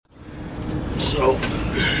So,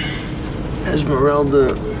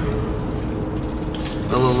 Esmeralda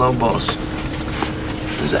Villalobos.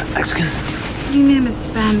 Is that Mexican? My name is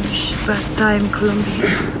Spanish, but I'm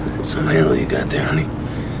Colombian. It's some halo you got there, honey.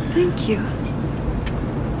 Thank you.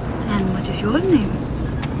 And what is your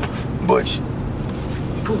name? Butch.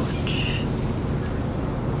 Butch.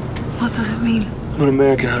 What does it mean? I'm an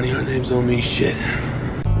American, honey. Our names don't mean shit.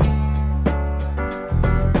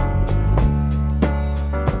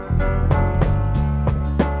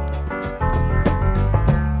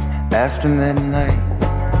 After midnight,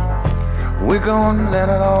 we're gonna let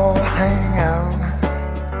it all hang out.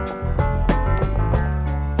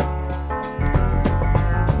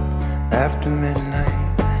 After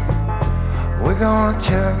midnight, we're gonna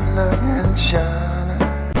chug and shine.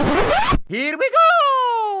 Here we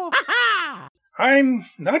go! I'm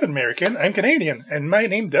not American, I'm Canadian, and my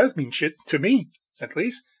name does mean shit, to me, at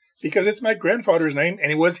least, because it's my grandfather's name,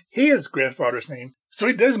 and it was his grandfather's name. So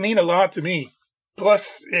it does mean a lot to me.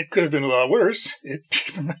 Plus, it could have been a lot worse.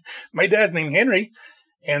 My dad's named Henry,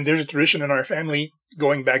 and there's a tradition in our family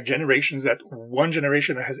going back generations that one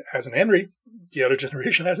generation has an Henry, the other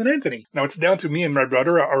generation has an Anthony. Now, it's down to me and my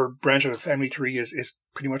brother. Our branch of the family tree is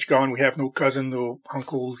pretty much gone. We have no cousin, no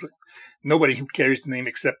uncles, nobody who carries the name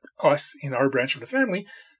except us in our branch of the family.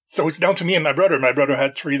 So it's down to me and my brother. My brother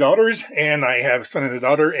had 3 daughters, and I have a son and a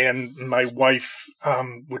daughter, and my wife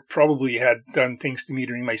would probably have done things to me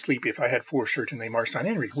during my sleep if I had forced her to name our son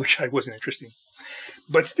Henry, which I wasn't interested in.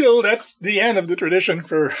 But still, that's the end of the tradition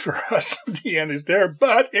for us. The end is there,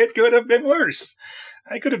 but it could have been worse.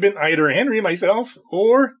 I could have been either Henry myself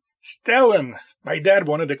or Stellan. My dad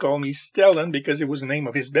wanted to call me Stellan because it was the name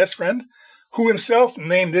of his best friend, who himself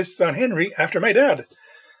named his son Henry after my dad.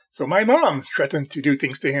 So my mom threatened to do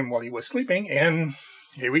things to him while he was sleeping, and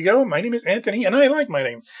here we go. My name is Anthony, and I like my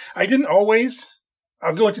name. I didn't always.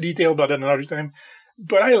 I'll go into detail about that another time,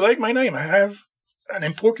 but I like my name. I have an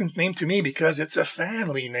important name to me because it's a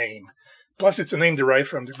family name. Plus, it's a name derived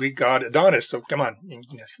from the Greek god Adonis, so come on.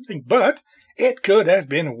 But it could have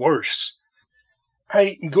been worse.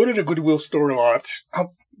 I go to the Goodwill store a lot.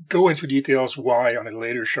 I'll go into details why on a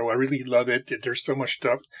later show. I really love it. There's so much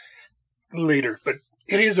stuff later, but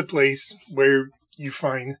it is a place where you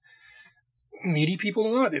find needy people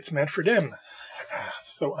a lot. It's meant for them.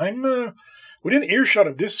 So I'm within earshot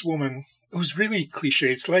of this woman who's really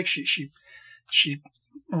cliche. It's like she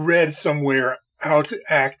read somewhere how to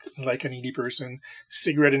act like a needy person.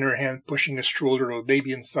 Cigarette in her hand, pushing a stroller, a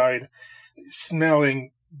baby inside,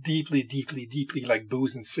 smelling deeply, deeply, deeply like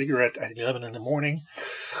booze and cigarette at 11 in the morning.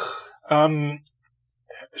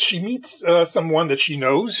 She meets someone that she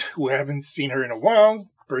knows who haven't seen her in a while.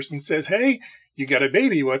 The person says, "Hey, you got a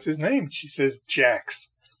baby. What's his name?" She says, "Jax."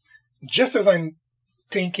 Just as I'm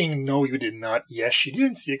thinking, no, you did not. Yes, she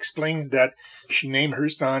did. She explains that she named her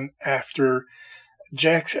son after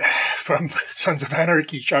Jax from Sons of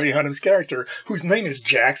Anarchy, Charlie Hunnam's character, whose name is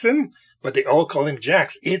Jackson, but they all call him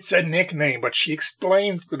Jax. It's a nickname, but she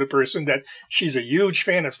explained to the person that she's a huge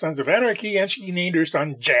fan of Sons of Anarchy, and she named her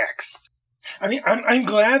son Jax. I mean, I'm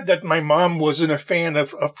glad that my mom wasn't a fan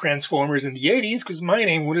of Transformers in the 80s, because my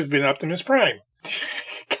name would have been Optimus Prime.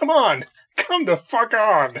 Come on. Come the fuck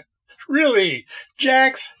on. Really?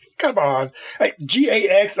 Jax? Come on.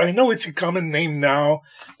 G-A-X, I know it's a common name now.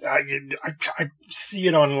 I see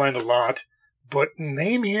it online a lot. But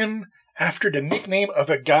name him after the nickname of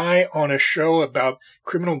a guy on a show about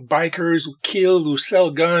criminal bikers who kill, who sell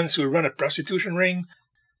guns, who run a prostitution ring.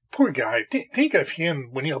 Poor guy. Think of him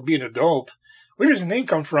when he'll be an adult. Where does his name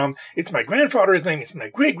come from? It's my grandfather's name. It's my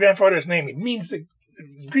great-grandfather's name. It means the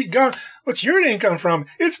Greek god. What's your name come from?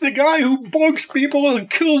 It's the guy who bugs people and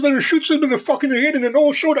kills them and shoots them in the fucking head in an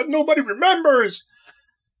old show that nobody remembers.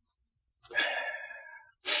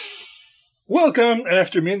 Welcome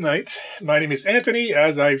after midnight. My name is Anthony,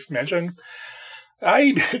 as I've mentioned.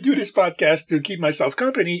 I do this podcast to keep myself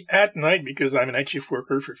company at night because I'm a night shift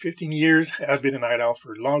worker for 15 years. I've been a night owl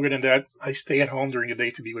for longer than that. I stay at home during the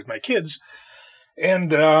day to be with my kids.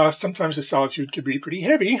 And sometimes the solitude could be pretty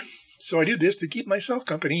heavy. So I do this to keep myself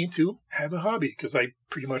company, to have a hobby, because I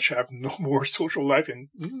pretty much have no more social life and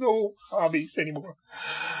no hobbies anymore.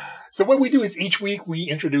 So what we do is each week we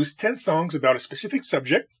introduce 10 songs about a specific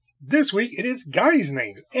subject. This week it is guys'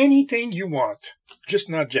 names. Anything you want, just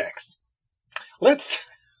not Jax. Let's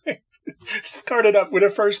start it up with the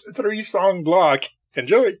first 3-song block.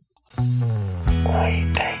 Enjoy. We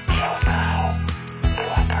take you now to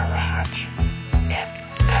a garage in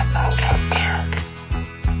Kenosha Park.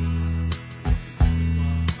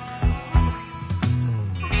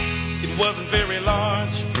 It wasn't very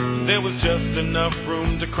large. There was just just enough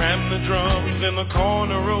room to cram the drums in the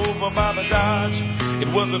corner over by the Dodge. It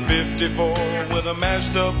was a 54 with a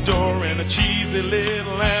mashed up door and a cheesy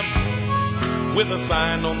little lamp, with a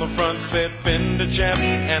sign on the front said Fender Champ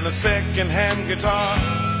and a second-hand guitar.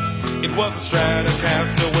 It was a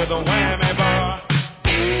Stratocaster with a whammy bar.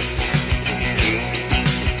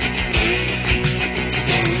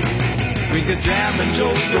 We could jam in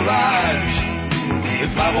Joe's garage.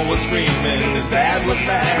 His mama was screaming, his dad was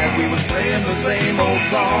mad. We was playing the same old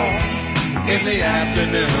song in the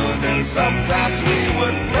afternoon, and sometimes we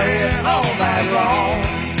would play it all night long.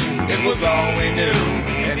 It was all we knew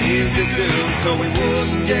and easy to do, so we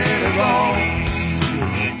wouldn't get it wrong.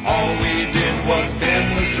 All we did was bend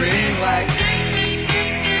the string like,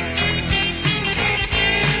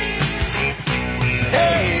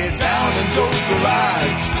 hey, down in Joe's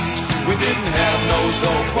garage. We didn't have no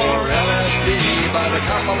dope or LSD, but a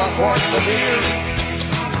couple of quarts of beer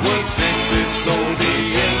would fix it so the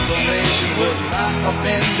intonation would not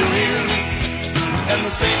offend your ear. And the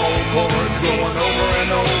same old chords going over and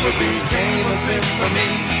over became a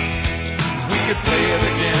symphony. We could play it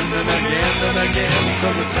again and again and again,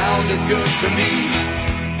 'cause it sounded good to me.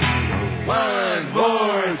 One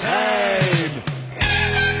more time.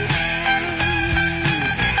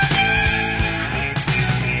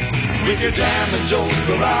 We could jam in Joe's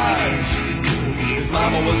garage. His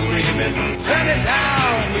mama was screaming, turn it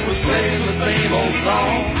down. We was playing the same old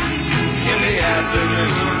song in the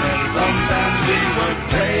afternoon, and sometimes we would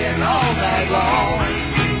play it all night long.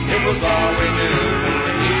 It was all we knew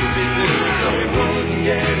and easy to do, so we wouldn't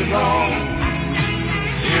get it wrong.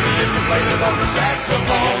 Even if we played it on the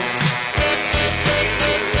saxophone.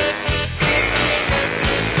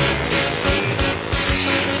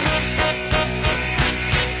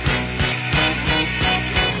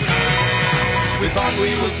 We thought we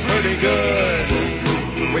was pretty good.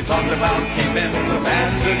 We talked about keeping the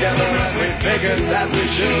band together, and we figured that we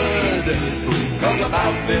should. 'Cause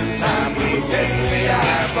about this time we was getting the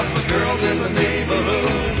eye from the girls in the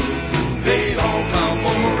neighborhood. They'd all come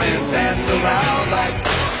over and dance around like.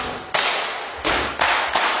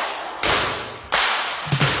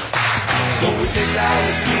 So we picked out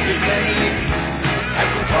a stupid name, had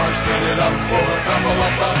some cards printed up for a couple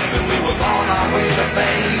of bucks, and we was on our way to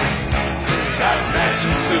fame. Got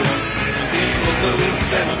matching suits and people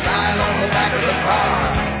boots and a sign on the back of the car,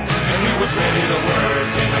 and we was ready to work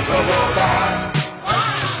in a go-go bar.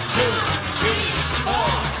 1, 2, 3,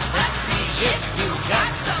 4, let's see if you got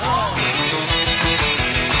some more.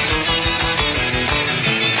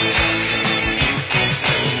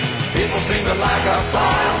 People seemed to like our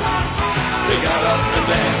song. They got up and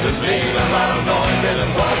danced and made a lot of noise, and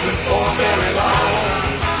it wasn't for very long.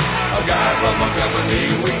 A guy from a company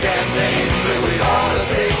we can't name said we ought to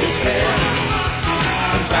take his pen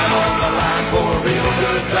and sign on the line for a real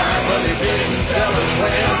good time, but he didn't tell us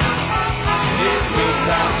when. These good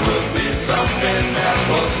times would be something that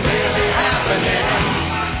was really happening.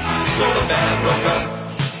 So the band broke up,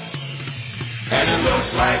 and it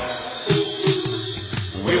looks like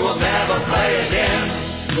we will never play again.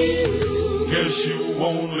 Guess you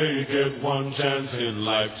only get one chance in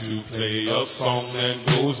life to play a song that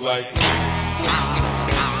goes like.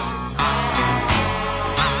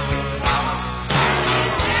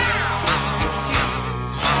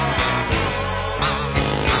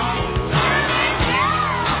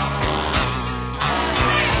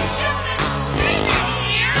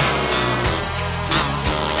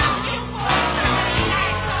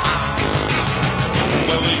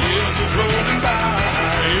 Well, the years is rolling by.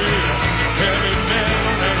 Heavy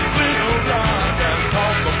metal and little rock and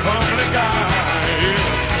talk the public eye.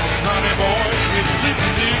 Snotty boys with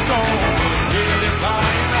lipstick on, really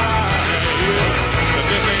flying high. But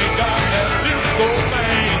this ain't got that disco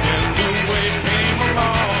thing, and new wave came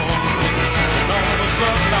along. And all of a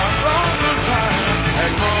sudden I lost the time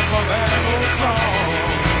and run for that old song.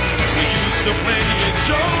 We used to play it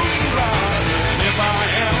Joe's Garage, and if I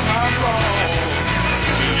am not wrong,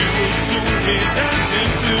 you will soon be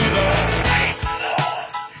dancing to the.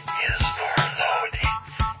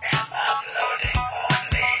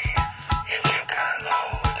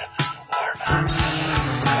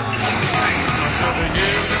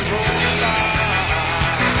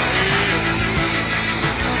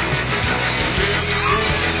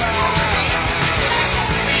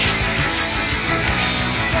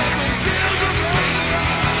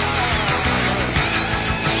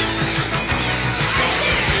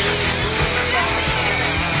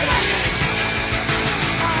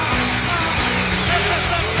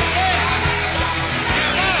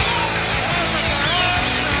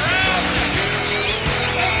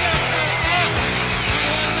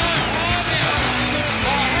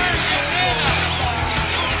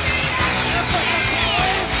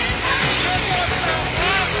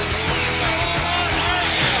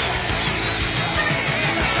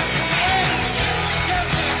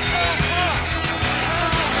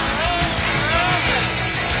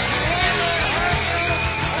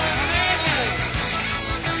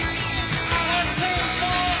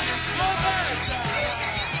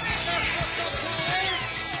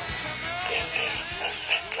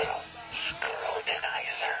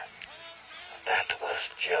 was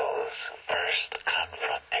Joe's first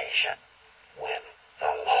confrontation with the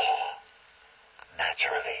law.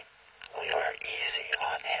 Naturally, we were easy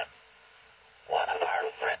on him. One of our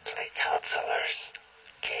friendly counselors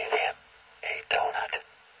gave him a donut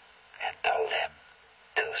and told him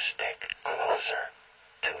to stick closer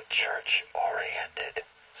to church-oriented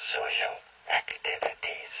social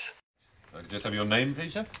activities. Just have your name,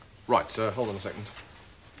 please, sir? Right, hold on a second.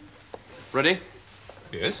 Ready?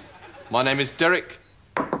 Yes. My name is Derek.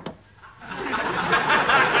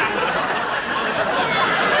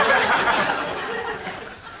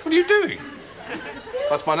 What are you doing?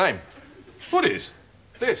 That's my name. What is?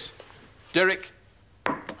 This. Derek.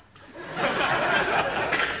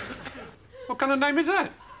 What kind of name is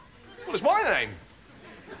that? Well, it's my name.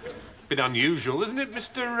 Bit unusual, isn't it,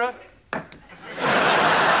 Mr.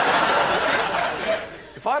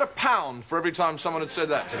 If I had £1 for every time someone had said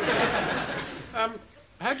that to me.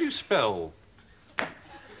 How do you spell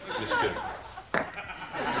Mr.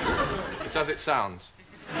 It's as it sounds.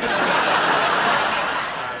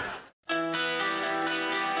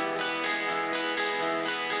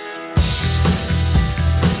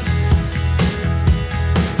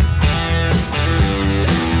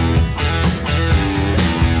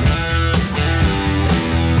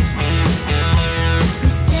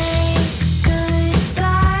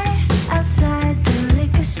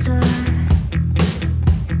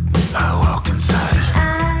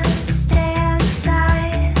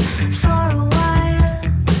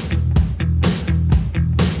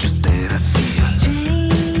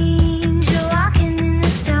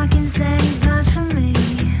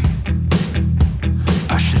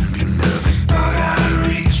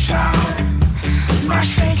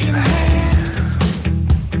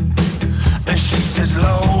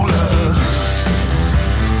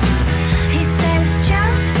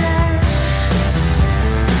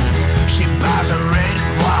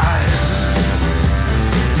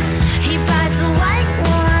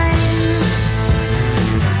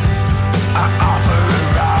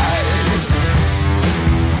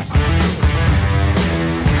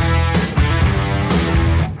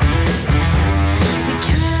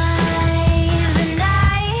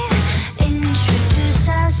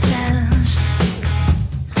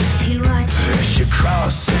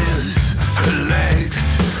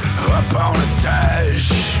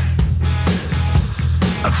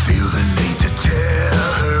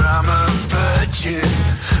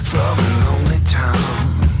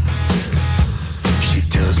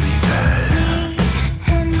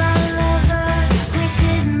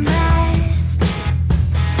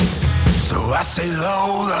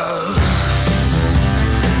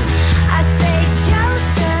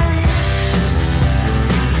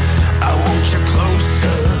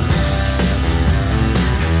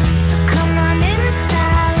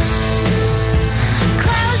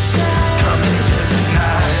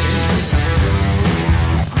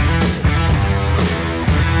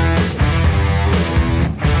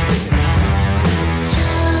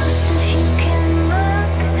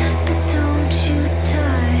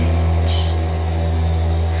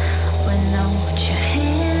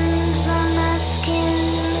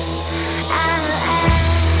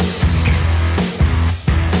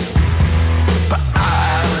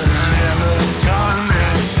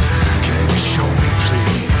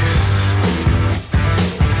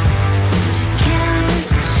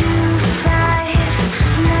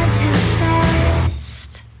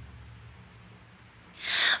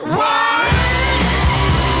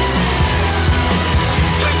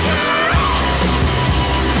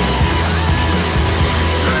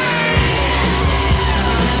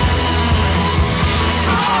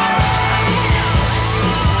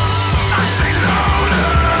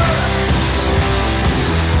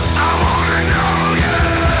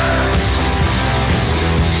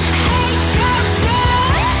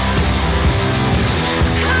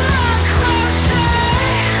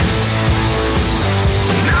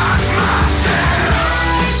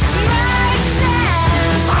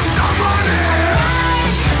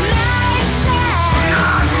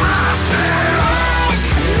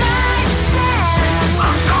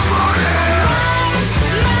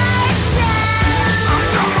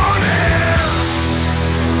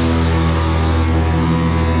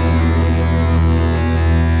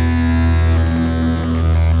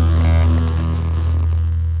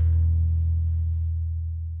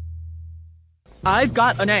 I've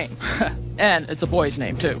got a name. And it's a boy's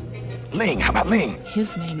name, too. Ling, how about Ling?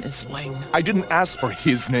 His name is Ling. I didn't ask for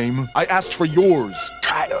his name. I asked for yours.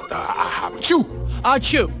 Chu.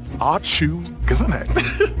 Chu. Chu.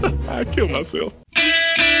 Kazanat. I killed myself.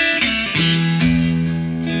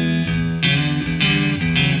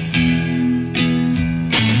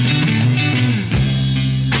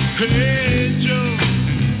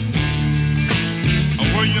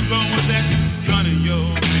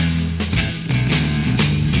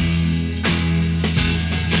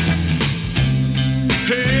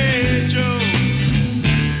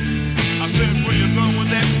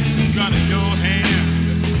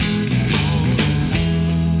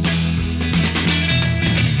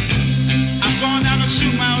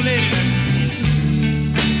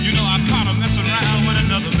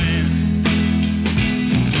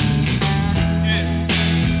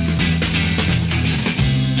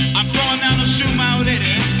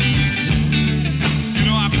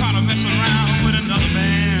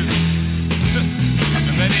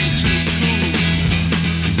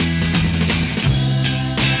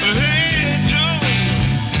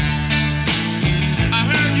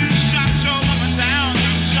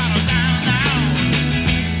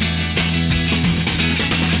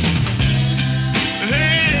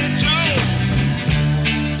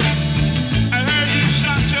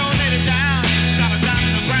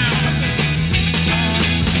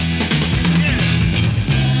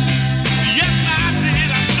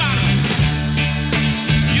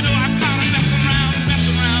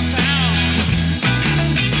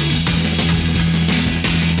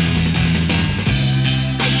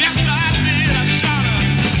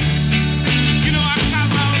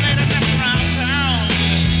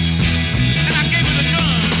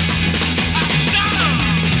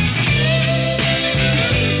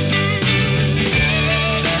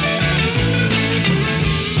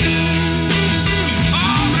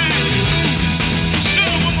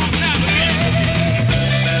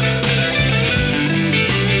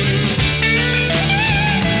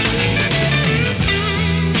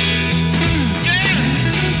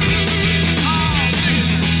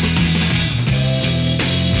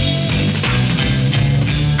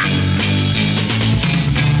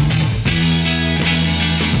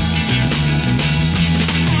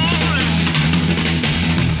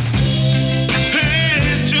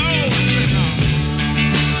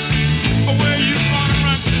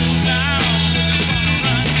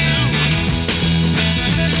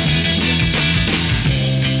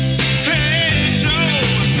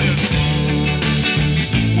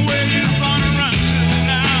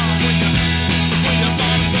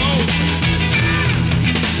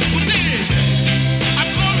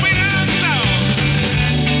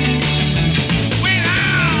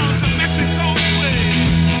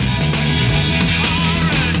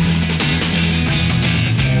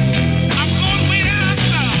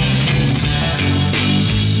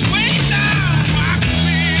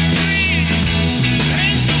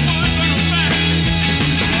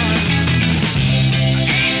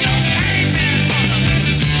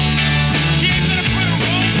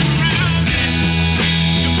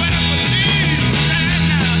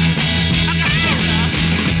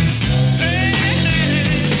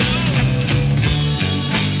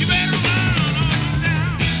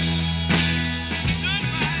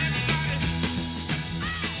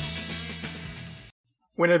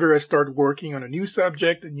 whenever I start working on a new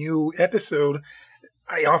subject, a new episode,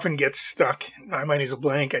 I often get stuck. My mind is a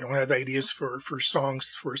blank. I don't have ideas for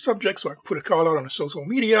songs for a subject, so I put a call out on social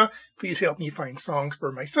media. Please help me find songs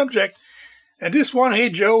for my subject. And this one, Hey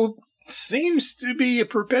Joe, seems to be a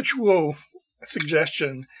perpetual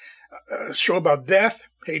suggestion. A show about death.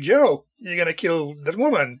 Hey Joe, you're going to kill that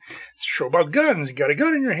woman. Show about guns. You got a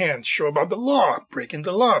gun in your hand. Show about the law. Breaking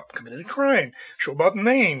the law. Committing a crime. Show about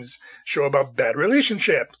names. Show about bad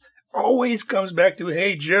relationships. Always comes back to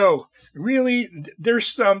Hey Joe. Really, there's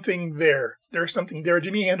something there. There's something there.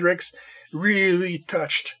 Jimi Hendrix really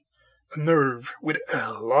touched a nerve with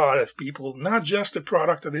a lot of people, not just a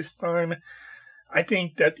product of his time. I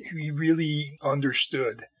think that he really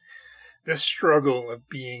understood the struggle of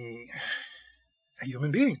being a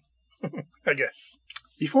human being, I guess.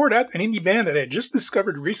 Before that, an indie band that I just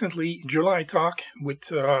discovered recently, July Talk,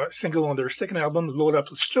 with a single on their second album, Load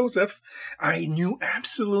Up with Joseph. I knew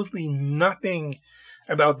absolutely nothing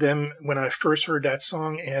about them when I first heard that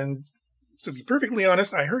song, and to be perfectly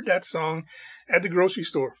honest, I heard that song at the grocery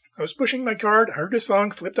store. I was pushing my cart, I heard the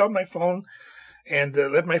song, flipped out my phone, and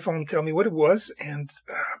let my phone tell me what it was, and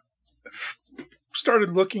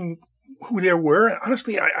started looking who they were.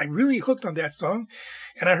 Honestly, I really hooked on that song,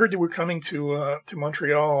 and I heard they were coming to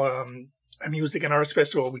Montreal, a music and arts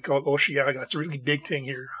festival we call Osheaga. It's a really big thing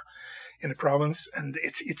here in the province, and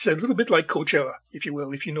it's a little bit like Coachella, if you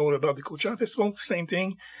will. If you know about the Coachella Festival, same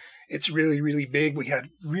thing. It's really, really big. We had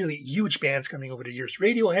really huge bands coming over the years.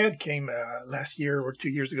 Radiohead came last year or 2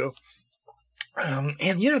 years ago.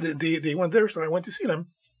 And yeah, they went there, so I went to see them.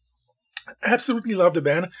 Absolutely love the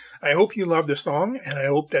band. I hope you love the song, and I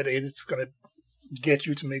hope that it's going to get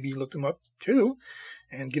you to maybe look them up too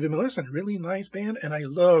and give them a listen. Really nice band, and I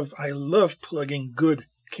love plugging good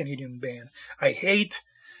Canadian band. I hate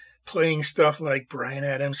playing stuff like Bryan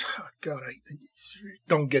Adams. Oh, God,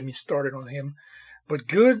 don't get me started on him. But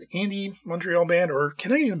good indie Montreal band or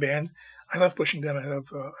Canadian band, I love pushing them. I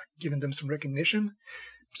love giving them some recognition.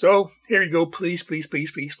 So here you go. Please, please,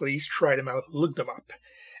 please, please, please try them out. Look them up.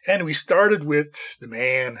 And we started with the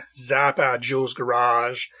man, Zappa, Joe's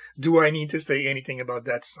Garage. Do I need to say anything about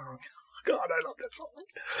that song? God, I love that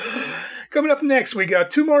song. Coming up next, we got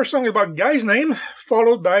 2 more songs about Guy's Name,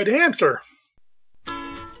 followed by The Hamster.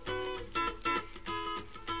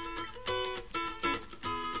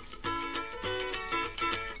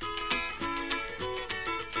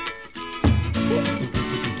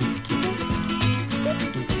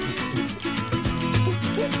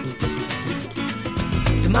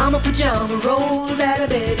 Mama Pajama rolled out of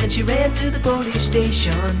bed and she ran to the police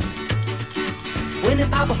station. When the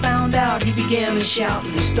papa found out, he began to shout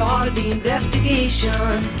and he started the investigation.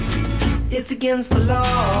 It's against the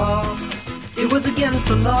law. It was against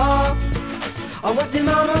the law. Or what the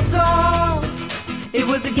mama saw. It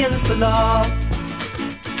was against the law.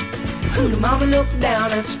 The mama looked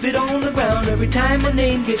down and spit on the ground every time my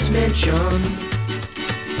name gets mentioned.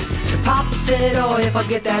 Papa said, oh, if I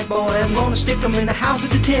get that boy, I'm gonna stick him in the house of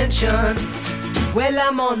detention. Well,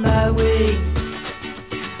 I'm on my way.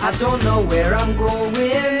 I don't know where I'm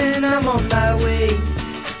going. I'm on my way.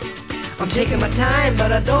 I'm taking my time,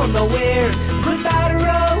 but I don't know where. Goodbye to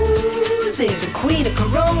Rosie, the queen of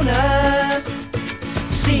Corona.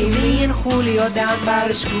 See me and Julio down by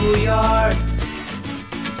the schoolyard.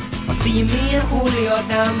 I'll see me and Julio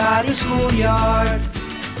down by the schoolyard.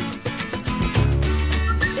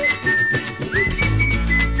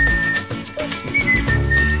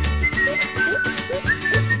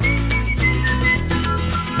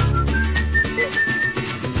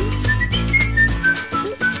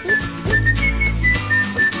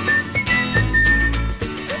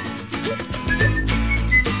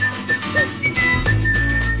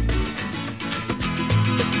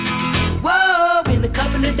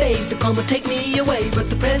 They're gonna take me away, but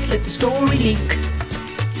the press let the story leak.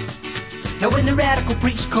 Now when the radical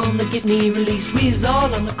preach come to get me released, we's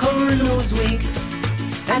all on the cover of Newsweek.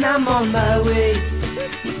 And I'm on my way.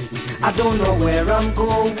 I don't know where I'm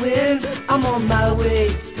going. I'm on my way.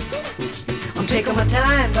 I'm taking my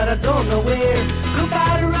time, but I don't know where.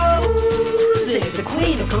 Goodbye to Rosie, the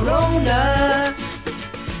queen of Corona.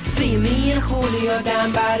 See me and Julio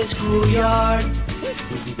down by the schoolyard.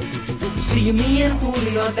 See me and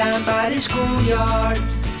Julio down by the schoolyard.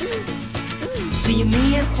 See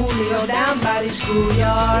me and Julio down by the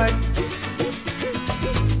schoolyard.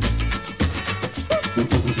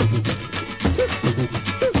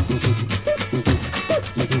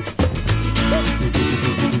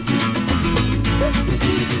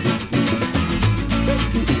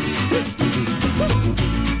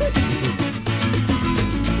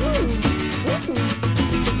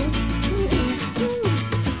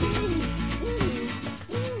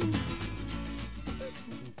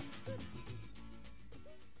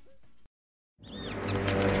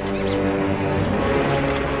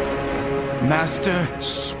 Master,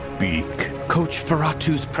 speak. Coach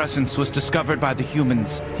Ferratu's presence was discovered by the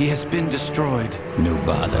humans. He has been destroyed. No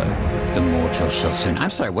bother. The mortal shall soon...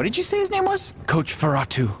 I'm sorry, what did you say his name was? Coach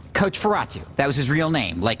Ferratu. Coach Ferratu. That was his real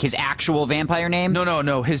name? Like his actual vampire name?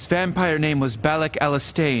 No. His vampire name was Balak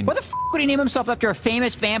Alastane. What the f*** would he name himself after a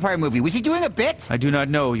famous vampire movie? Was he doing a bit? I do not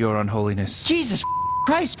know, Your Unholiness. Jesus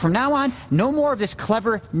Christ, from now on, no more of this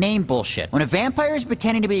clever name bullshit. When a vampire is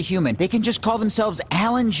pretending to be a human, they can just call themselves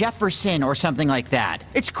Alan Jefferson or something like that.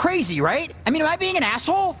 It's crazy, right? I mean, am I being an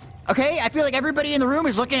asshole? Okay, I feel like everybody in the room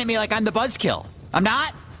is looking at me like I'm the buzzkill. I'm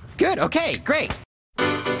not? Good, okay, great.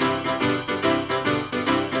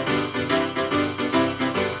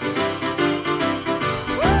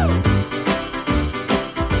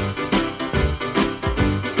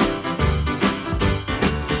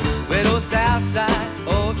 South side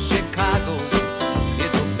of Chicago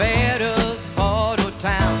is the baddest part of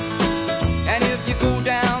town. And if you go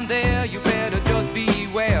down there, you better just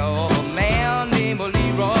beware of a man named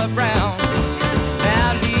Leroy Brown.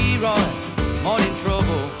 Now Leroy, more in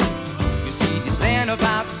trouble. You see, he stand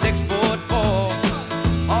about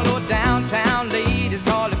 6'4". Although downtown ladies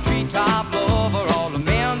call him treetop lover, all the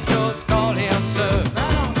men just call him sir.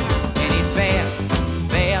 And it's bad,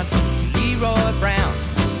 Leroy Brown.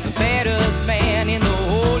 Baddest man in the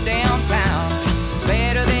whole damn town.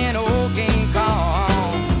 Better than old King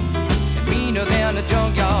Kong. Meaner than a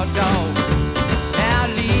junkyard dog. Now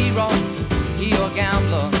Leroy, he a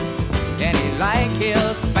gambler. And he like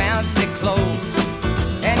his fancy clothes.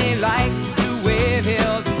 And he like to wear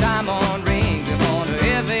his diamond rings in front of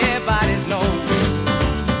everybody's nose.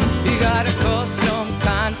 He got a custom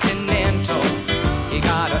Continental. He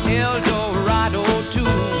got a Eldorado too.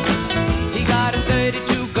 He got a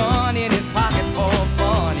 32 gun in his pocket for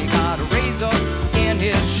fun. He got a razor in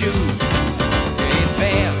his shoe. It's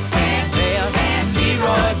bad,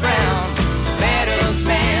 Leroy Brown. Baddest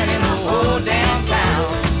man in the whole damn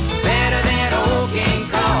town. Better than old King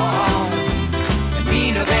Kong. And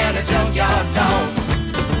meaner than a junkyard dog.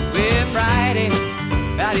 Well, Friday,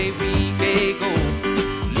 about a week ago,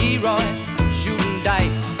 Leroy shooting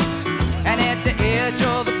dice. And at the edge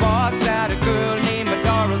of the bar sat a girl named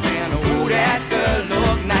Doris, and oh, that girl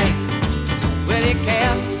looked nice. Well, he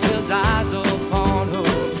cast his eyes upon her,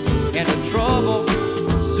 and the trouble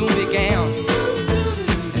soon began.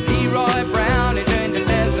 And Leroy Brown, he turned to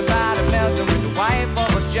mess about a messing with the wife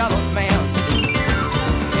of a jealous man.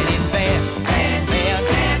 And it's bad,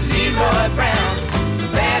 Leroy Brown, the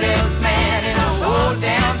baddest man in the whole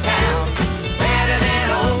damn town. Better than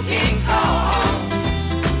old King Kong,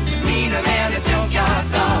 meaner than a junkyard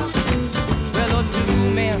dog. Well, the two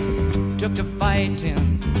men took to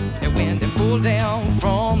fighting, and when they pulled down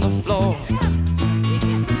from the floor,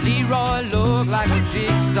 Leroy looked like a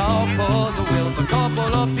jigsaw puzzle with a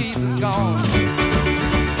couple of pieces gone.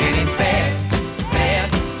 And it's bad,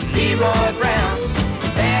 Leroy Brown,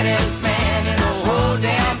 baddest man in the whole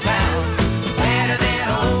damn town. Better than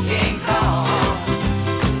old King Kong,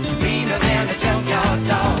 meaner than a junkyard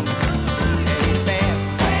dog. And it's bad,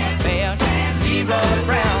 Leroy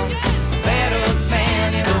Brown, baddest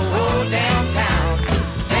man in the whole damn town.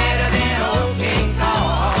 Better than old King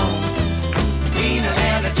Kong, meaner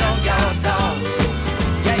than a junkyard dog.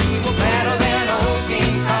 Yeah, he was better than old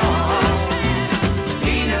King Kong,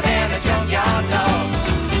 meaner than a junkyard dog.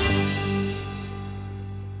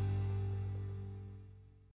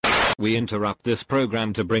 We interrupt this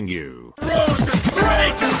program to bring you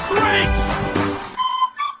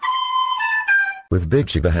with Big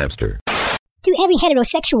Chick the Hamster. To every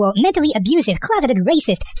heterosexual, mentally abusive, closeted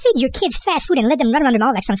racist, feed your kids fast food and let them run around the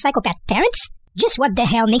mall like some psychopath parents? Just what the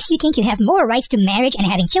hell makes you think you have more rights to marriage and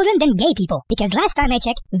having children than gay people? Because last time I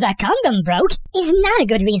checked, the condom broke is not a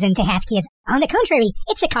good reason to have kids. On the contrary,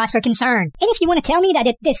 it's a cause for concern. And if you want to tell me that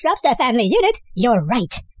it disrupts the family unit, you're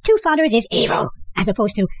right. 2 fathers is evil. As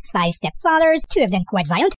opposed to 5 stepfathers, 2 of them quite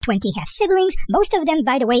violent, 20 half-siblings. Most of them,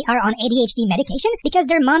 by the way, are on ADHD medication because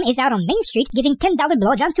their mom is out on Main Street giving $10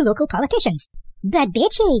 blowjobs to local politicians. But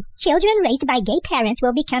bitchy, children raised by gay parents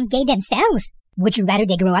will become gay themselves. Would you rather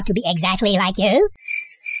they grow up to be exactly like you?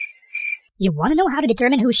 You want to know how to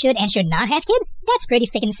determine who should and should not have kids? That's pretty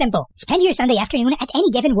freaking simple. Spend your Sunday afternoon at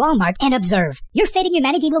any given Walmart and observe. Your faith in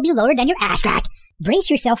humanity will be lower than your ass crack.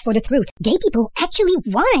 Brace yourself for the truth. Gay people actually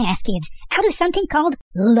want to have kids out of something called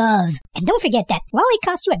love. And don't forget that while it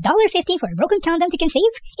costs you $1.50 for a broken condom to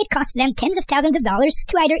conceive, it costs them tens of thousands of dollars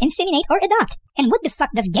to either inseminate or adopt. And what the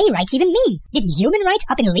fuck does gay rights even mean? Did human rights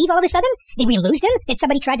up and leave all of a sudden? Did we lose them? Did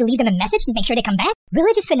somebody try to leave them a message and make sure they come back?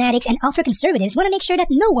 Religious fanatics and ultra-conservatives want to make sure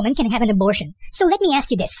that no woman can have an abortion. So let me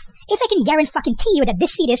ask you this. If I can guarantee you that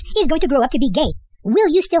this fetus is going to grow up to be gay,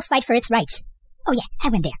 will you still fight for its rights? Oh yeah, I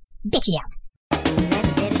went there. Bitchy out.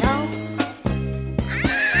 Let's get it on.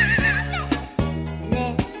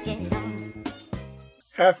 Let's get it on.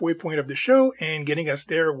 Halfway point of the show, and getting us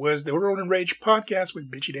there was the Road and Rage podcast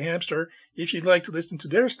with Bitchy the Hamster. If you'd like to listen to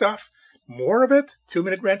their stuff, more of it,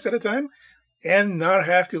 2-minute rants at a time, and not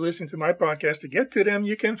have to listen to my podcast to get to them,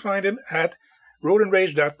 you can find them at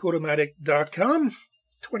roadandrage.podomatic.com.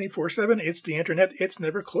 24/7, it's the internet, it's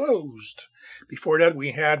never closed. Before that,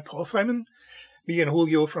 we had Paul Simon, me and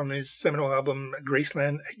Julio from his seminal album,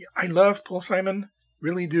 Graceland. I love Paul Simon,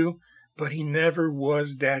 really do, but he never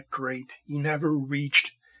was that great. He never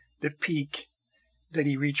reached the peak that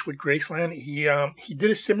he reached with Graceland. He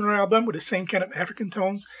did a similar album with the same kind of African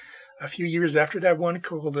tones a few years after that one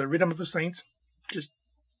called The Rhythm of the Saints. It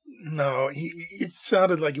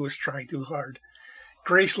sounded like he was trying too hard.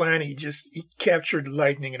 Graceland, he captured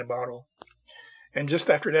lightning in a bottle. And just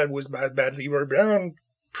after that was Bad Bad Leroy Brown,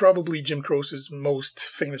 probably Jim Croce's most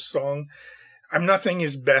famous song. I'm not saying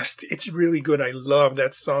his best. It's really good. I love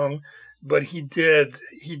that song. But he did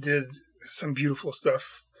some beautiful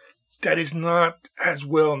stuff that is not as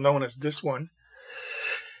well known as this one.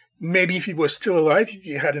 Maybe if he was still alive, if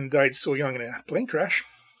he hadn't died so young in a plane crash.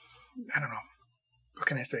 I don't know. What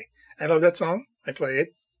can I say? I love that song. I play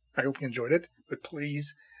it. I hope you enjoyed it. But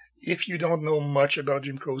please, if you don't know much about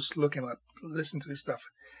Jim Croce, look him up. Listen to his stuff.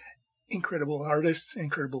 Incredible artist,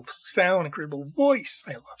 incredible sound, incredible voice.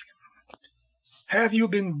 I love him. Have you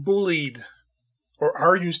been bullied? Or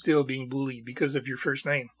are you still being bullied because of your first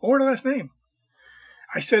name or last name?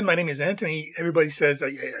 I said my name is Anthony. Everybody says,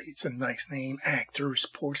 yeah, it's a nice name. Actors,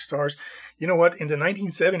 sports stars. You know what? In the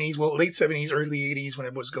 1970s, well, late 70s, early 80s, when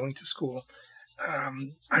I was going to school,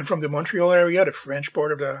 I'm from the Montreal area, the French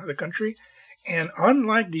part of the country. And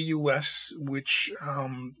unlike the U.S., which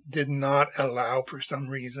did not allow, for some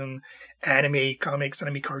reason, anime comics,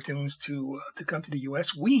 anime cartoons to come to the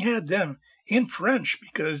U.S., we had them in French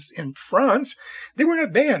because in France, they were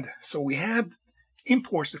not banned. So we had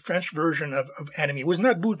imports, the French version of anime. It was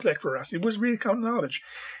not bootleg for us. It was really common knowledge.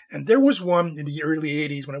 And there was one in the early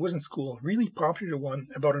 80s when I was in school, really popular one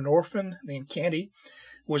about an orphan named Candy,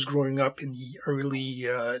 who was growing up in the early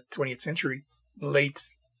 20th century,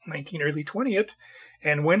 late 19th, early 20th.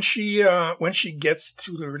 And when she gets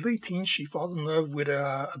to the early teens, she falls in love with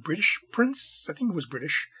a British prince, I think it was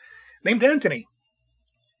British, named Anthony.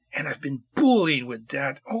 And I've been bullied with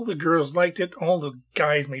that. All the girls liked it. All the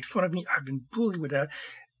guys made fun of me. I've been bullied with that.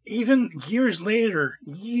 Even years later,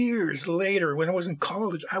 when I was in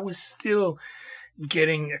college, I was still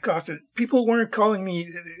getting accosted. People weren't calling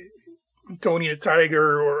me Tony the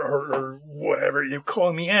Tiger or whatever. They were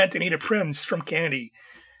calling me Anthony the Prince from Candy.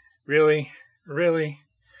 Really? Really?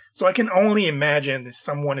 So I can only imagine if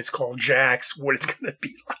someone is called Jax, what it's going to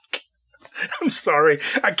be like. I'm sorry.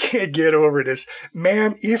 I can't get over this.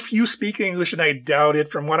 Ma'am, if you speak English, and I doubt it,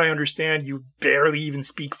 from what I understand, you barely even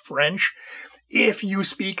speak French. If you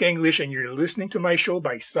speak English and you're listening to my show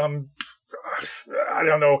by some, I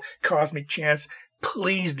don't know, cosmic chance,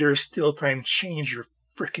 please, there's still time. Change your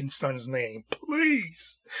frickin' son's name.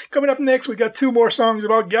 Please. Coming up next, we got 2 more songs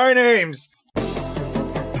about guy names.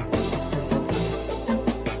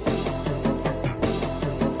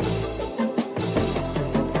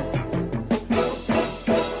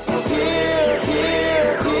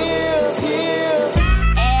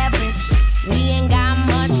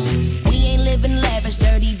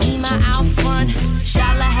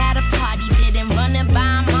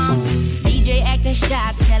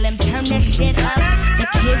 Shot, tell him turn that shit up. The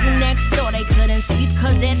kids next door, they couldn't sleep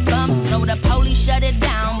cause it bumps. So the police shut it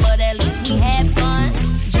down, but at least we had fun.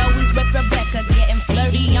 Joey's with Rebecca getting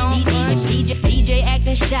flirty on lunch. DJ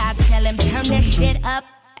acting shy, tell him turn that shit up.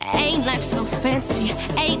 Ain't life so fancy,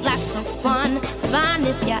 ain't life so fun. Fine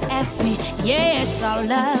if you ask me, yeah, it's all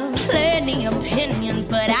love. Plenty opinions,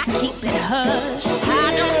 but I keep it hush.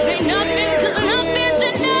 I don't say nothing cause nothing's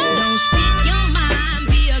enough. Don't speak your mind,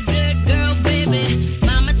 be a good girl, baby.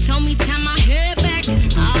 Mama told me tie my hair back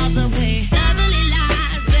all the way. Lovely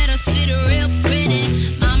lies, better sit real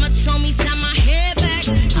pretty. Mama told me tie my hair back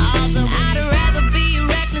all the way. I'd rather be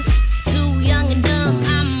reckless, too young and dumb.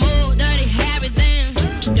 I'm more dirty Harry than.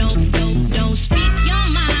 Don't speak your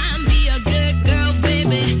mind, be a good girl,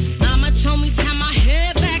 baby. Mama told me tie my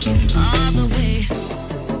hair back all the way.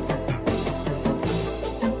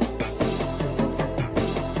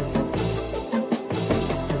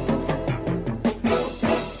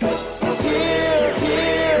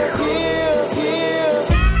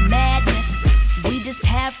 Madness, we just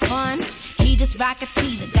have fun. He just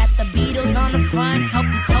Rocketeer, got the Beatles on the front.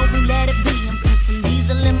 He told me let it be and put some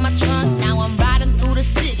diesel in my trunk. Now I'm riding through the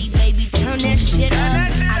city, baby, turn that shit up.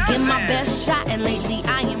 I get my my best shot, and lately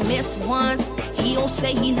I ain't missed once. He don't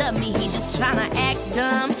say he love me, he just tryna act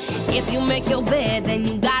dumb. If you make your bed, then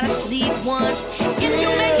you gotta sleep once. If you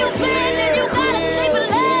make your bed, then you gotta sleep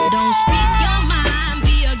alone. Don't speak your mind,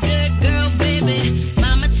 be a good girl, baby.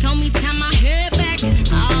 Mama told me tie my hair back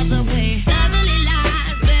all the way. Lovely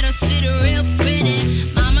lies, better sit real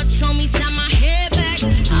pretty. Mama told me tie my hair back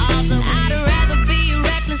all the way. I'd rather be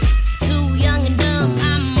reckless, too young and dumb.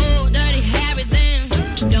 I'm more dirty, Harry than.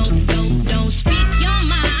 Don't speak your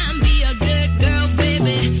mind, be a good girl,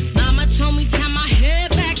 baby. Mama told me tie my hair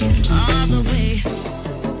back all the way.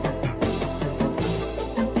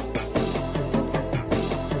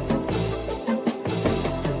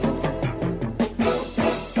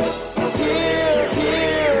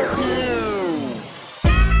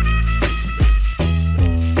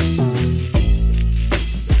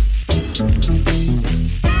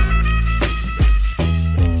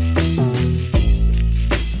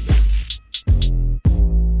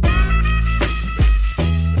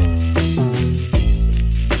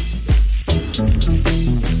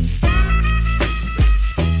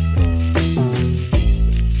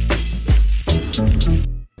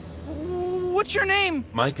 What's your name?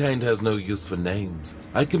 My kind has no use for names.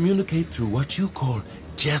 I communicate through what you call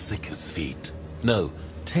Jessica's feet. No,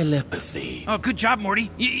 telepathy. Oh, good job, Morty.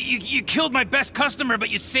 You killed my best customer, but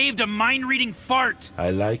you saved a mind-reading fart.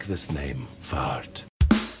 I like this name, Fart.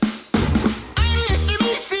 Mr.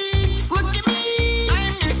 Meeseeks, look at me.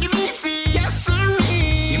 I'm Mr. Meeseeks, yes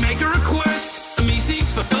sirree. You make a request, the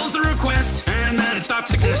Meeseeks fulfills the request, and then it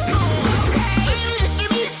stops existing. I'm Mr.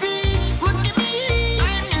 Meeseeks, look at me.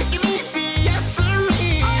 I'm Mr. Meeseeks, yes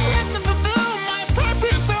sirree. I have to fulfill my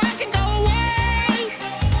purpose so I can go away.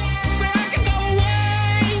 So I can go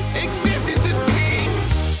away. Existence is pain.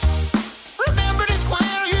 Remember to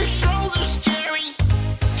square your shoulders, Jerry.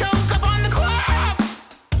 Choke up on the club.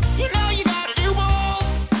 You know you gotta do both.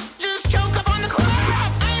 Just choke up on the club.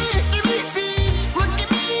 I'm Mr. Meeseeks, look at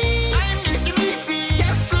me. I'm Mr. Meeseeks,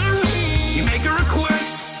 yes sirree. You make a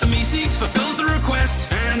request, the Meeseeks fulfills the request,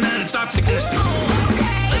 and then it stops existing. I'm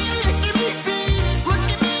Mr. Meeseeks, look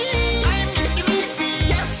at me. I'm Mr. Meeseeks,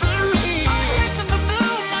 yes sirree. I have to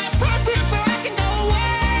fulfill my purpose so I can go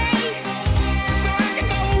away. So I can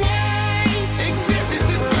go away. Existence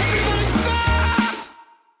is everybody stop.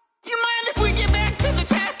 You mind if we get back to the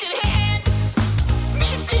task at hand?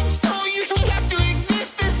 Meeseeks don't usually have to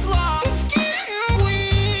exist this long. It's getting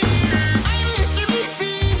weird. I'm Mr.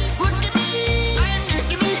 Meeseeks, look at me. I'm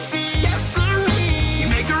Mr. Meeseeks, yes sirree. You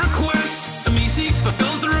make a request, the Meeseeks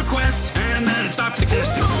fulfills the request, and then it stops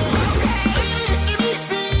existing. I'm Mr.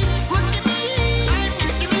 Meeseeks, look at me. I'm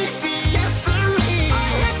Mr. Meeseeks, yes sirree. I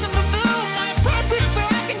have to fulfill my purpose so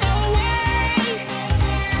I can go away.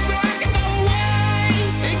 So I can go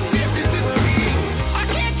away. Existence is pain. I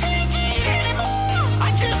can't take it anymore. I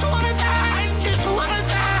just wanna die. Just wanna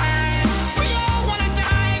die. We all wanna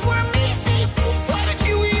die. We're Meeseeks. Why did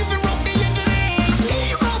you even rope me into this?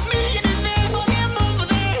 He roped me into this. Look him over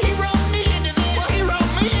there. He roped me into this. Well, he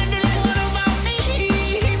roped me into this. What about me?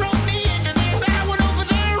 He roped me into this. That one over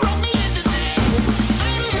there roped me into this.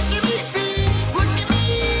 I'm Mr. Meeseeks, look at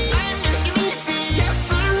me. I'm Mr. Meeseeks, yes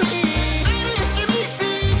sirree. I'm Mr.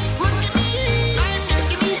 Meeseeks, look at me. I'm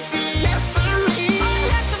Mr. Meeseeks, yes sirree. I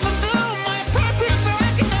have to fulfill my purpose so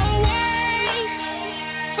I can go away.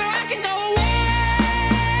 So I can go away.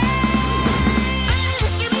 I'm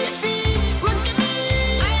Mr. Meeseeks, look at me.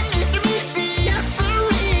 I'm Mr. Meeseeks, yes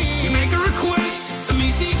sirree. You make a request, the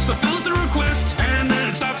Meeseeks fulfills the request, and then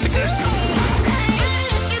it stops existing. I'm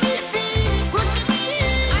Mr. Meeseeks, look at me.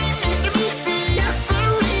 I'm Mr. Meeseeks, yes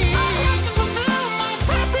sirree. I have to fulfill my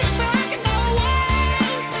purpose so I can go away.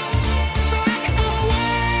 So I can go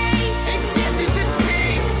away. Existence is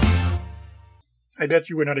pain. I bet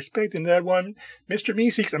you were not expecting that one. Mr.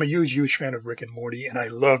 Meeseeks, I'm a huge fan of Rick and Morty, and I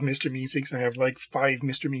love Mr. Meeseeks. I have like 5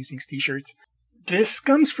 Mr. Meeseeks t-shirts. This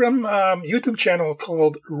comes from a YouTube channel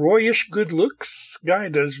called Royish Good Looks. Guy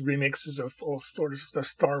does remixes of all sorts of stuff,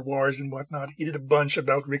 Star Wars and whatnot. He did a bunch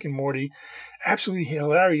about Rick and Morty. Absolutely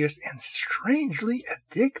hilarious and strangely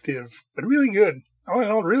addictive, but really good. All in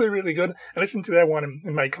all, really good. I listen to that one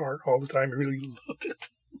in my car all the time. I really love it.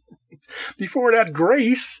 Before that,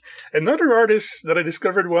 Grace, another artist that I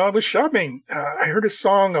discovered while I was shopping. I heard a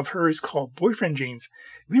song of hers called Boyfriend Jeans.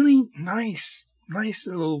 Really nice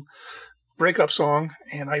little breakup song.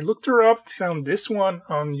 And I looked her up, found this one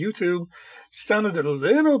on YouTube. Sounded a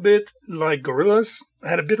little bit like Gorillaz.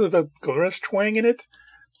 Had a bit of a Gorillaz twang in it.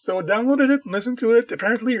 So I downloaded it and listened to it.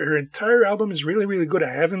 Apparently her entire album is really good.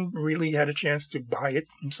 I haven't really had a chance to buy it.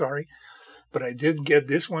 I'm sorry. But I did get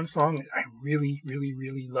this one song. I really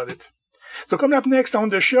love it. So coming up next on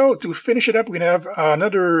the show, to finish it up, we're going to have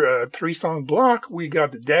another 3-song block. We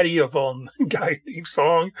got the Daddy of All Guy Named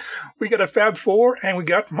Song. We got a Fab Four, and we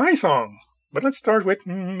got my song. But let's start with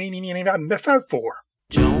Fab Four.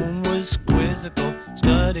 Joan was quizzical,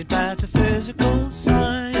 studied metaphysical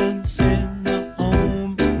science in the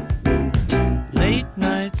home. Late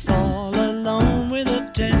nights all alone with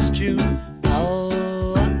a test tube.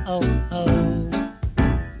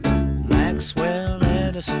 Maxwell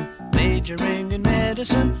Edison, majoring in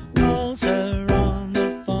medicine, calls her on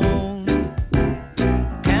the phone.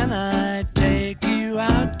 Can I take you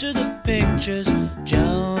out to the pictures,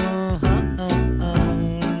 Joan?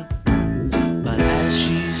 But as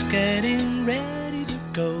she's getting ready to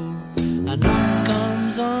go, a knock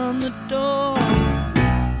comes on the door.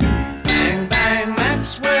 Bang, bang,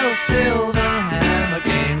 Maxwell Silverhammer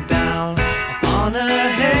came down upon her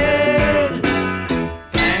head.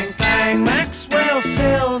 Bang, bang, Maxwell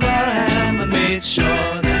Silverhammer made sure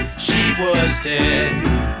that she was dead.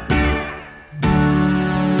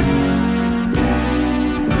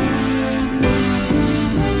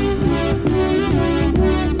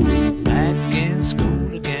 Back in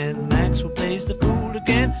school again, Maxwell plays the fool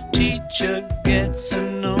again. Teacher gets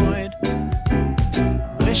annoyed,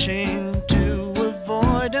 wishing to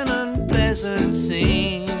avoid an unpleasant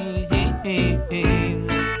scene.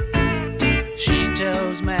 She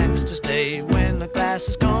tells Max to stay when the class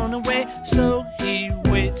has gone away, so he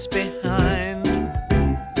waits behind,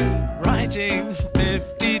 writing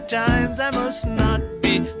 50 times, I must not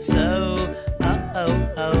be so.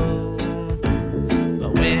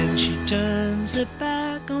 But when she turns her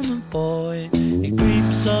back on the boy, he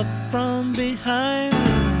creeps up from behind.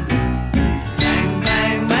 Bang,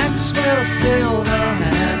 bang, Maxwell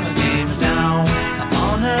Silverhammer came down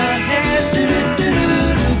upon her head.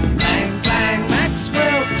 Do-do-do-do-do. Bang, bang,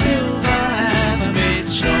 Maxwell Silverhammer made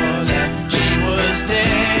sure that she was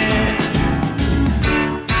dead.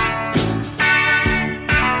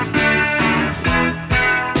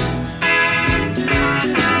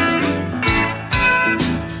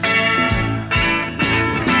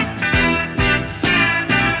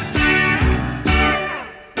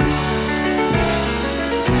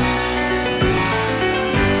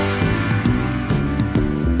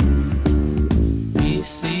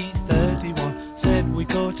 BC-31 said we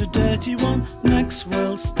caught a dirty one.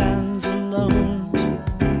 Maxwell stands alone,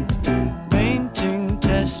 painting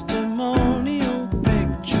testimonial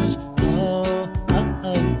pictures.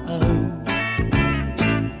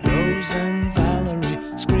 Rose and Valerie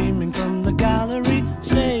screaming from the gallery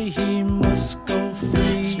say he must go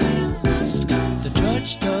free. The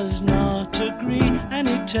judge does not agree and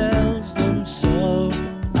he tells them so.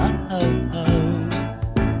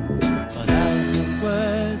 But as the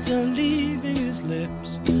words are leaving his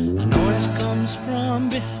lips, a noise comes from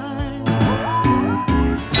behind.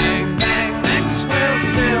 Bang, bang, Maxwell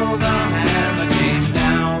Silverhammer came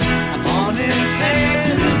down upon his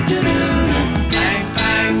head. Bang,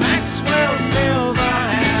 bang, Maxwell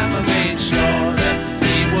Silverhammer made sure that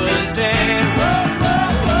he was dead.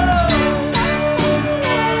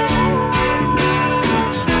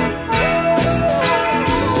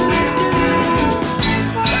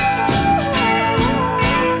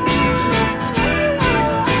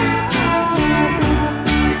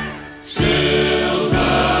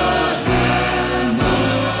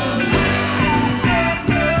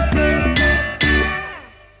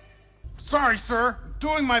 Sorry, sir. I'm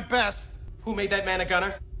doing my best. Who made that man a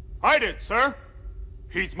gunner? I did, sir.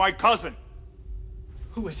 He's my cousin.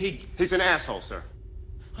 Who is he? He's an asshole, sir.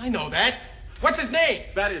 I know that. What's his name?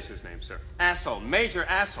 That is his name, sir. Asshole. Major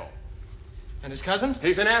asshole. And his cousin?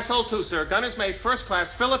 He's an asshole, too, sir. Gunner's mate, first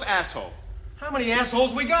class, Philip Asshole. How many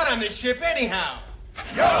assholes we got on this ship anyhow?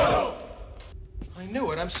 Yo! I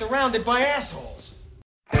knew it. I'm surrounded by assholes.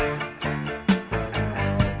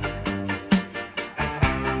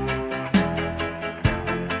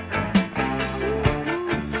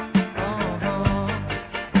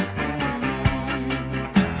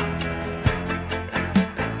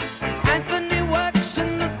 Anthony works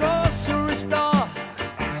in the grocery store,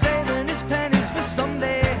 saving his pennies for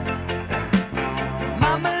someday.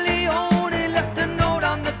 Mama Leone left a note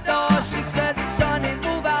on the door. She said, "Sonny,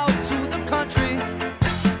 move out to the country.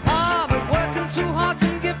 Ah, but working too hard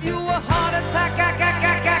can give you a heart attack.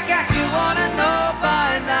 You wanna know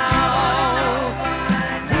by now?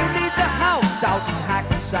 Who needs a house out in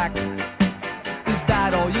Hackensack? Is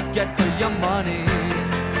that all you get for your money?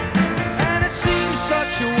 And it seems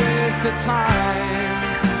such a waste of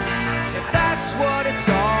time. If that's what it's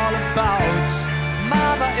all about,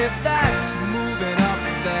 Mama, if that's moving up,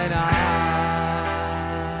 then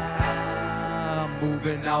I'm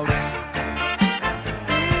moving out.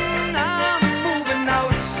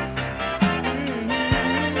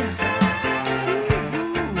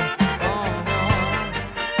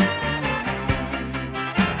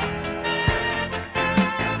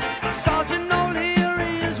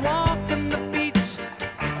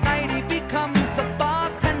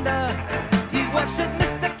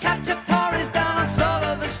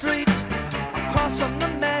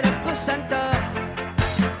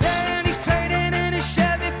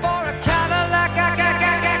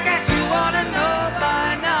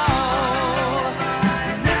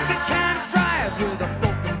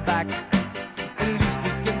 back. At least we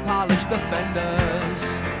can polish the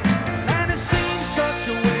fenders. And it seems such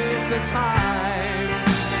a waste of time.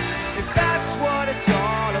 If that's what it's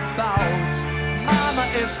all about, Mama,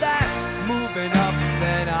 if that's moving up,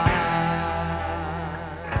 then I'm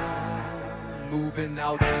moving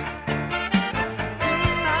out.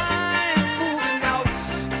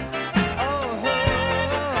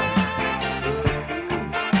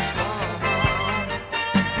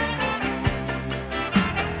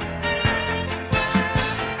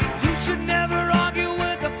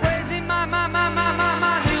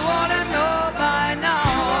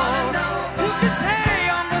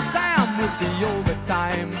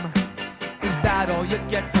 You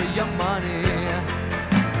get for your money,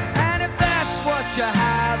 and if that's what you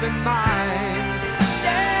have in mind,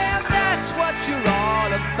 yeah, if that's what you're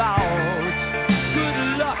all about, good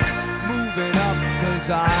luck moving up, 'cause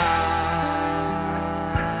I'm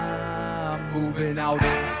moving out.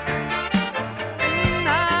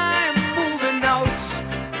 I'm moving out.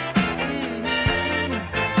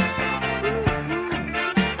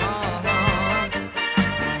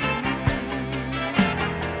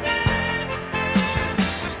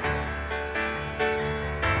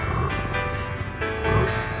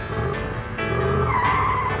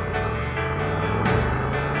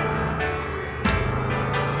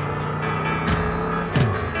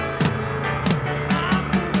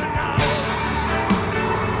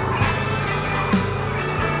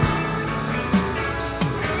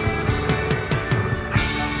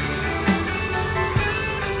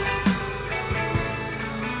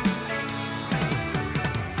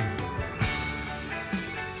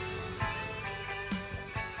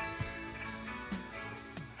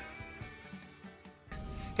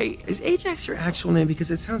 Hey, is Ajax your actual name? Because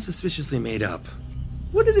it sounds suspiciously made up.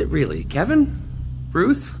 What is it really? Kevin?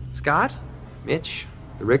 Bruce? Scott? Mitch?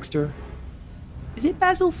 The Rickster? Is it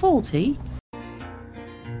Basil Fawlty?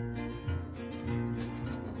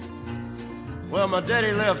 Well, my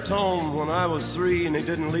daddy left home when I was 3, and he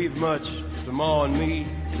didn't leave much to Ma and me.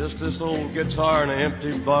 Just this old guitar and an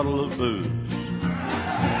empty bottle of booze.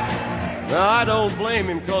 Now, I don't blame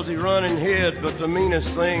him 'cause he run and hid, but the meanest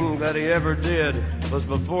thing that he ever did was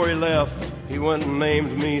before he left, he went and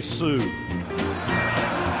named me Sue.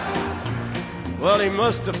 Well, he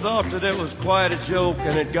must have thought that it was quite a joke,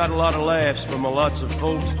 and it got a lot of laughs from lots of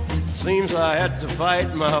folks. Seems I had to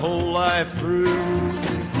fight my whole life through.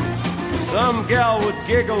 Some gal would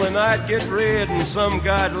giggle and I'd get red, and some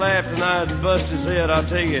guy'd laugh and I'd bust his head. I'll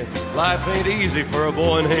tell you, life ain't easy for a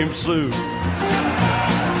boy named Sue.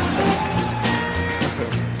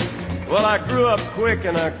 Well, I grew up quick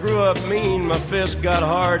and I grew up mean. My fists got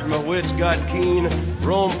hard, my wits got keen.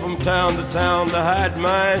 Roamed from town to hide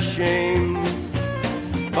my shame.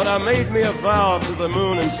 But I made me a vow to the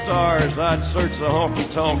moon and stars, I'd search the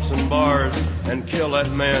honky-tonks and bars and kill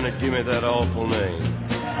that man that gave me that awful name.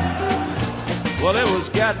 Well, it was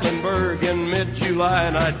Gatlinburg in mid-July,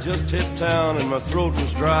 and I'd just hit town and my throat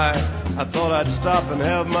was dry. I thought I'd stop and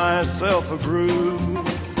have myself a brew.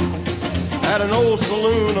 At an old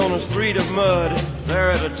saloon on a street of mud,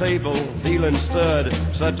 there at a table, dealing stud,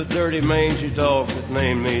 sat a dirty mangy dog that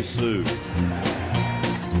named me Sue.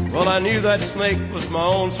 Well, I knew that snake was my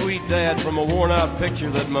own sweet dad from a worn-out picture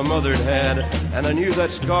that my mother'd had, and I knew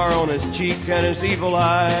that scar on his cheek and his evil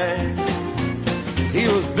eye. He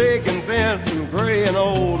was big and bent and gray and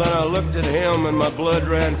old, and I looked at him and my blood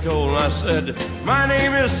ran cold, and I said, "My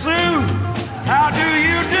name is Sue. How do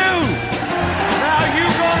you do? Now you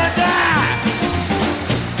gonna die."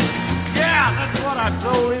 Yeah, that's what I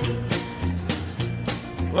told him.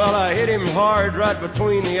 Well, I hit him hard right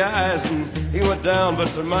between the eyes, and he went down, but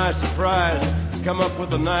to my surprise, he come up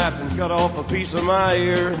with a knife and cut off a piece of my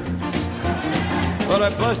ear. But I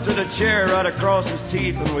busted a chair right across his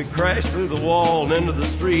teeth, and we crashed through the wall and into the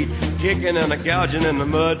street, kicking and gouging in the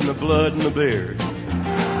mud and the blood and the beard.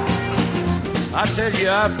 I tell you,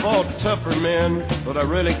 I fought tougher men, but I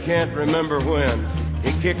really can't remember when.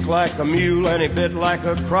 He kicked like a mule and he bit like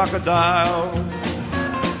a crocodile.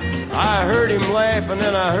 I heard him laugh and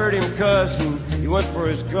then I heard him cuss, and he went for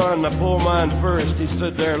his gun. I pulled mine first. He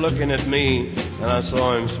stood there looking at me, and I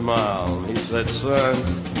saw him smile. He said, "Son,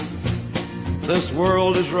 this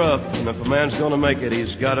world is rough, and if a man's gonna make it,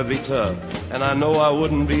 he's gotta be tough. And I know I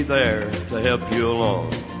wouldn't be there to help you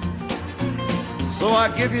along. So I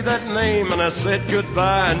give you that name, and I said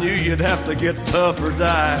goodbye. I knew you'd have to get tough or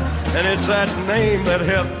die, and it's that name that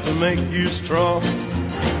helped to make you strong."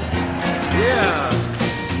 Yeah.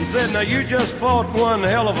 He said, "Now you just fought one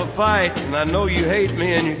hell of a fight, and I know you hate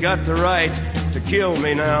me and you got the right to kill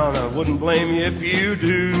me now, and I wouldn't blame you if you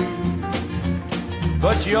do.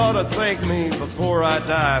 But you ought to thank me before I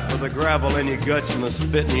die for the gravel in your guts and the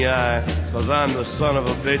spit in your eye, 'cause I'm the son of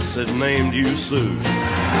a bitch that named you Sue. Yeah,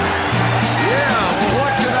 well,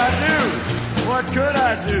 what could I do? What could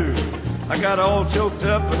I do? I got all choked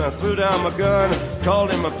up and I threw down my gun, called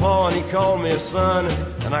him a pa and he called me a son,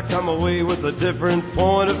 and I come away with a different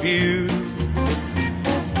point of view.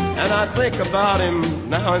 And I think about him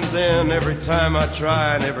now and then, every time I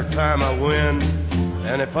try and every time I win.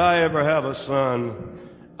 And if I ever have a son,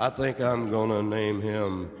 I think I'm gonna name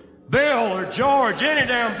him Bill or George, any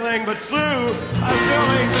damn thing but Sue. I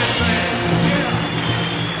still ain't that bad.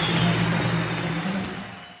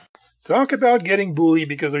 Talk about getting bullied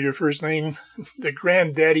because of your first name. The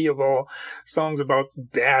granddaddy of all songs about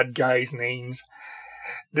bad guys' names.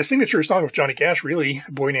 The signature song of Johnny Cash, really,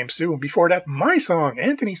 A Boy Named Sue. Before that, my song,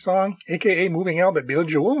 Anthony's song, a.k.a. Moving Out by Billy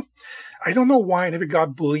Joel. I don't know why I never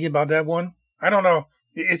got bullied about that one. I don't know.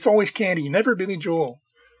 It's always Candy, never Billy Joel.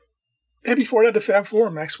 And before that, the Fab Four,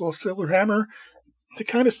 Maxwell Silverhammer. The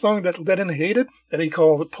kind of song that Lennon hated, that he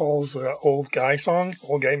called Paul's old guy song,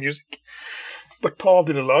 old guy music. But Paul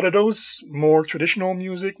did a lot of those, more traditional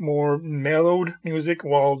music, more mellowed music,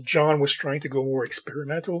 while John was trying to go more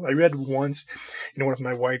experimental. I read once in one of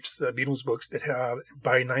my wife's Beatles books that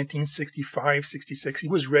by 1965, 66, he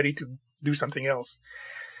was ready to do something else.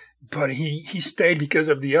 But he stayed because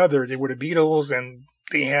of the other. They were the Beatles, and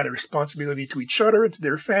they had a responsibility to each other and to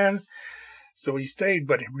their fans. So he stayed,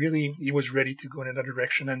 but really he was ready to go in another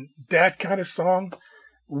direction. And that kind of song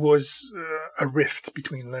was a rift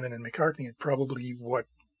between Lennon and McCartney, and probably what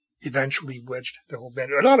eventually wedged the whole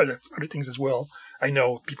band. A lot of other things as well. I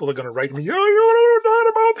know people are going to write me, "Oh, you don't know what I'm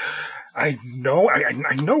talking about." I know I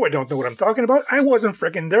don't know what I'm talking about. I wasn't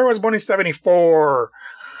freaking there. I was born in 74.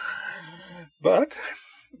 But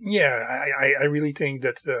yeah, I really think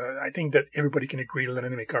that everybody can agree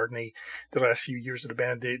Lennon and McCartney, the last few years of the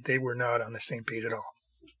band, they were not on the same page at all.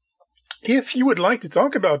 If you would like to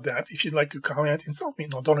talk about that, if you'd like to comment, insult me.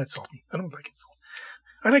 No, don't insult me. I don't like insults.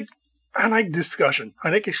 I like discussion.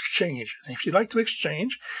 I like exchange. And if you'd like to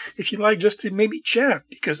exchange, if you'd like just to maybe chat,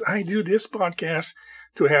 because I do this podcast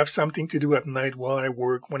to have something to do at night while I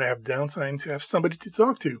work, when I have downtime, to have somebody to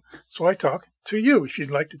talk to. So I talk to you. If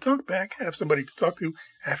you'd like to talk back, have somebody to talk to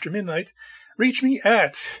after midnight, reach me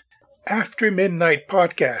at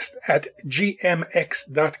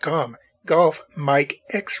aftermidnightpodcast@gmx.com. Golf Mike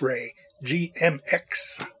X-Ray.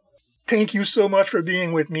 GMX. Thank you so much for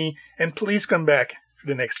being with me, and please come back for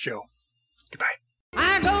the next show. Goodbye.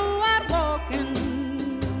 I go out walking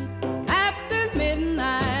after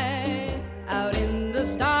midnight, out in the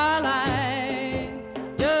starlight,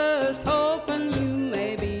 just hoping you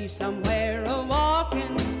may be somewhere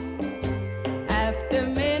a-walking after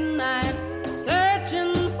midnight,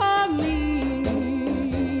 searching for me.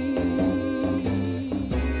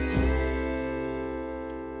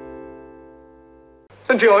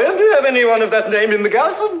 Centurion, do you have anyone of that name in the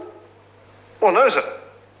garrison? Well, no, sir.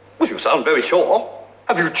 Well, you sound very sure.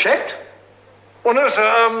 Have you checked? Well, no,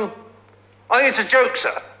 sir. I think it's a joke,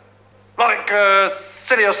 sir. Like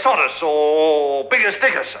Siliosaurus or Bigger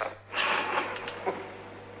Sticker, sir.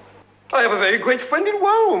 I have a very great friend in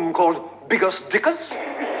Rome called Bigger Stickers.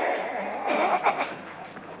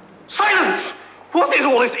 Silence! What is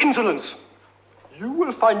all this insolence? You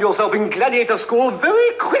will find yourself in gladiator school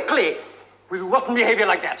very quickly with rotten behavior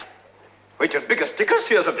like that. Wait till Bigger Stickers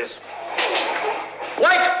hears of this.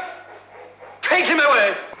 Wait! Take him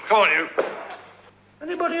away! Come on, you.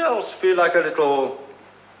 Anybody else feel like a little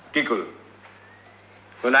giggle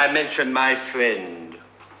when I mention my friend,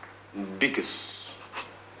 Biggus?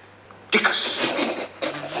 Dickus.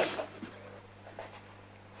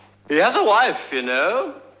 He has a wife, you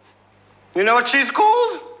know. You know what she's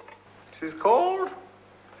called? She's called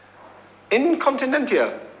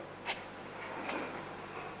Incontinentia.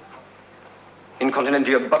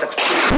 Incontinentia buttocks.